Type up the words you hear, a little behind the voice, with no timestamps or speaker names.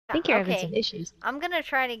think you're having Okay. some issues. I'm gonna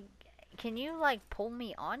try to. Can you like pull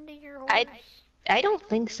me onto your horse? I don't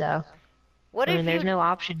think so. What I if mean, there's you? no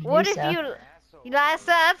option to What do if so. you? That's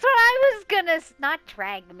what I was gonna. Not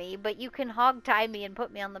drag me, but you can hog tie me and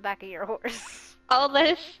put me on the back of your horse. All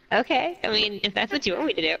this? Okay. I mean, if that's what you want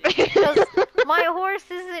me to do. Because my horse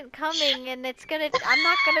isn't coming, and it's gonna. I'm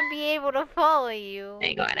not gonna be able to follow you.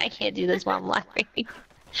 Hang on, I can't do this while I'm laughing.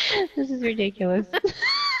 This is ridiculous.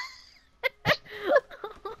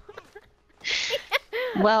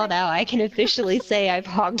 Well, now I can officially say I've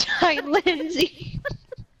hog-tied Lindsay.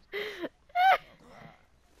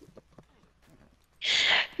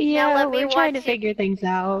 Yeah, we're trying to figure things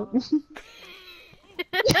out.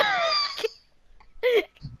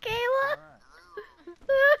 Kayla?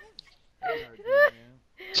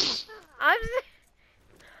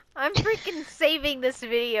 I'm freaking saving this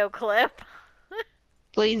video clip.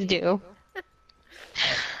 Please do.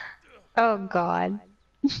 Oh god.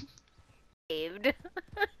 Saved.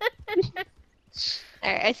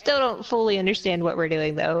 Alright, I still don't fully understand what we're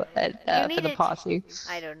doing though, for the posse.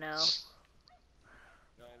 I don't know.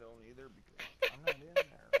 I don't either because I'm not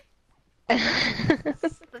in there.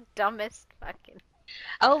 This is the dumbest fucking.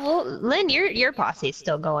 Oh well, Lynn, your posse's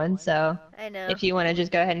still going, so I know. if you want to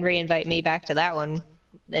just go ahead and re-invite me back to that one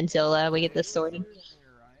until we get this sorted.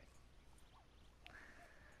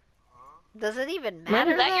 Does it even Lynn,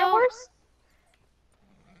 matter? is that your horse?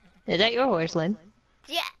 Is that your horse, Lynn?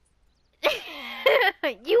 Yeah.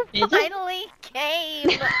 You finally came.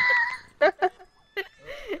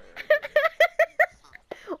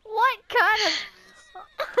 What kind of?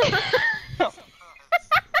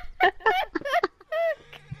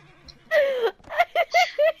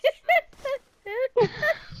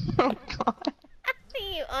 Oh god.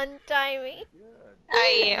 You untie me.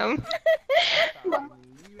 I am.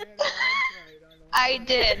 I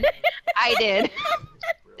did.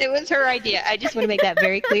 It was her idea. I just want to make that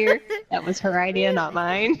very clear. That was her idea, not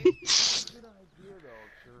mine. Good idea though.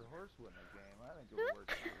 Your horse wouldn't have game.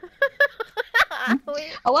 I think it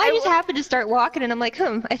worked. Oh, I just happened to start walking, and I'm like,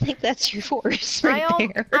 I think that's your horse right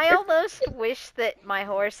there. I almost wish that my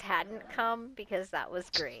horse hadn't come because that was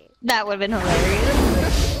great. That would have been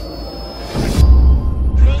hilarious.